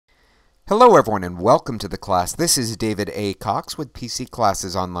Hello everyone and welcome to the class. This is David A. Cox with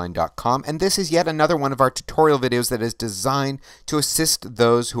PCClassesOnline.com, and this is yet another one of our tutorial videos that is designed to assist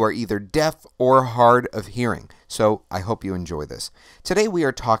those who are either deaf or hard of hearing. So I hope you enjoy this. Today we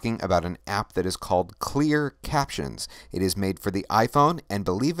are talking about an app that is called ClearCaptions. It is made for the iPhone, and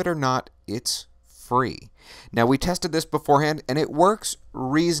believe it or not, it's free. Now, we tested this beforehand and it works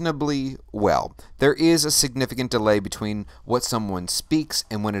reasonably well. There is a significant delay between what someone speaks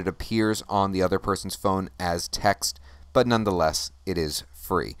and when it appears on the other person's phone as text, but nonetheless it is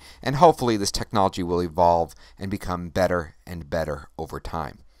free. And hopefully this technology will evolve and become better and better over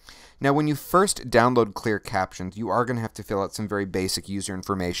time. Now, when you first download ClearCaptions, you are going to have to fill out some very basic user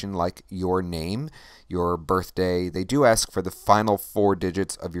information like your name, your birthday. They do ask for the final 4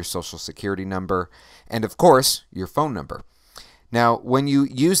 digits of your social security number, and of course, your phone number. Now, when you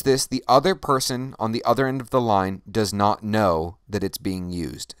use this, the other person on the other end of the line does not know that it's being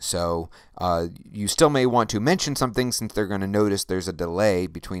used. So you still may want to mention something since they're going to notice there's a delay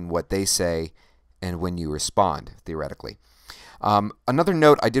between what they say and when you respond, theoretically. Another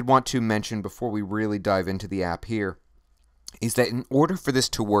note I did want to mention before we really dive into the app here is that in order for this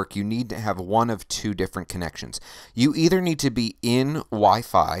to work, you need to have one of 2 different connections. You either need to be in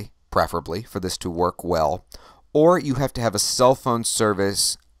Wi-Fi, preferably, for this to work well, or you have to have a cell phone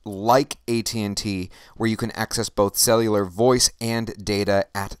service like AT&T where you can access both cellular voice and data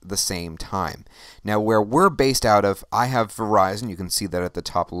at the same time. Now, where we're based out of, I have Verizon. You can see that at the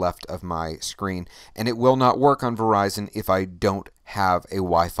top left of my screen, and it will not work on Verizon if I don't have a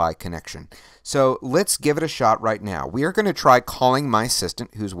Wi-Fi connection. So let's give it a shot right now. We are going to try calling my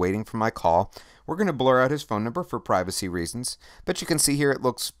assistant who's waiting for my call. We're going to blur out his phone number for privacy reasons, but you can see here it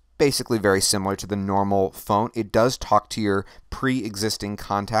looks basically very similar to the normal phone. It does talk to your pre-existing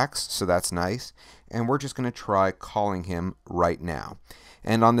contacts, so that's nice. And we're just going to try calling him right now.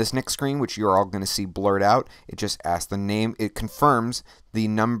 And on this next screen, which you're all going to see blurred out, it just asks the name. It confirms the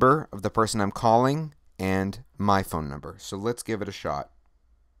number of the person I'm calling and my phone number. So let's give it a shot.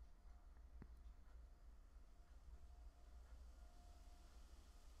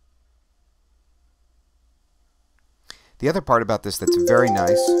 The other part about this that's very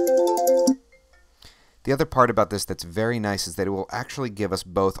nice is that it will actually give us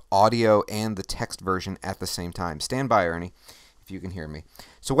both audio and the text version at the same time. Stand by, Ernie, if you can hear me.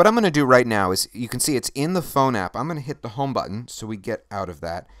 So what I'm going to do right now is, you can see it's in the phone app. I'm going to hit the home button so we get out of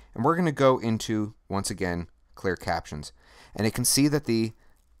that. And we're going to go into, once again, ClearCaptions. And it can see that the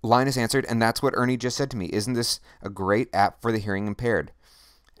line is answered, and that's what Ernie just said to me. Isn't this a great app for the hearing impaired?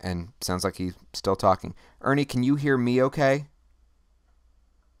 And sounds like he's still talking. Ernie, can you hear me okay?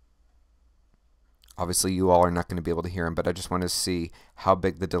 Obviously, you all are not going to be able to hear him, but I just want to see how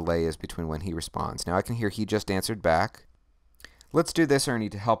big the delay is between when he responds. Now I can hear he just answered back. Let's do this, Ernie,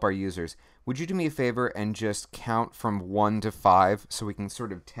 to help our users. Would you do me a favor and just count from 1 to 5 so we can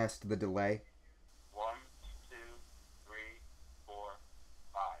sort of test the delay? 1, 2, 3, 4,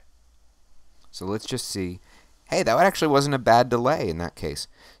 5. So let's just see. Hey, that actually wasn't a bad delay in that case.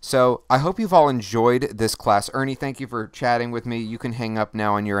 So I hope you've all enjoyed this class. Ernie, thank you for chatting with me. You can hang up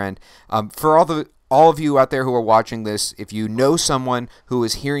now on your end. For all of you out there who are watching this, if you know someone who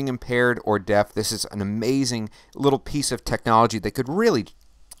is hearing impaired or deaf, this is an amazing little piece of technology that could really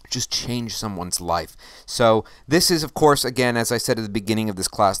just change someone's life. So this is, of course, again, as I said at the beginning of this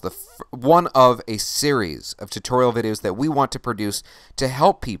class, one of a series of tutorial videos that we want to produce to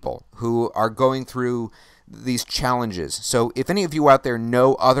help people who are going through these challenges. So if any of you out there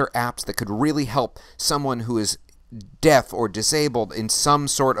know other apps that could really help someone who is deaf or disabled in some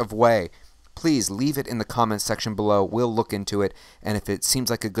sort of way, please leave it in the comments section below. We'll look into it, and if it seems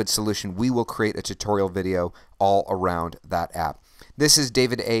like a good solution, we will create a tutorial video all around that app. This is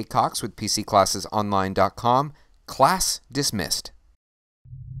David A. Cox with PCClassesOnline.com. Class dismissed.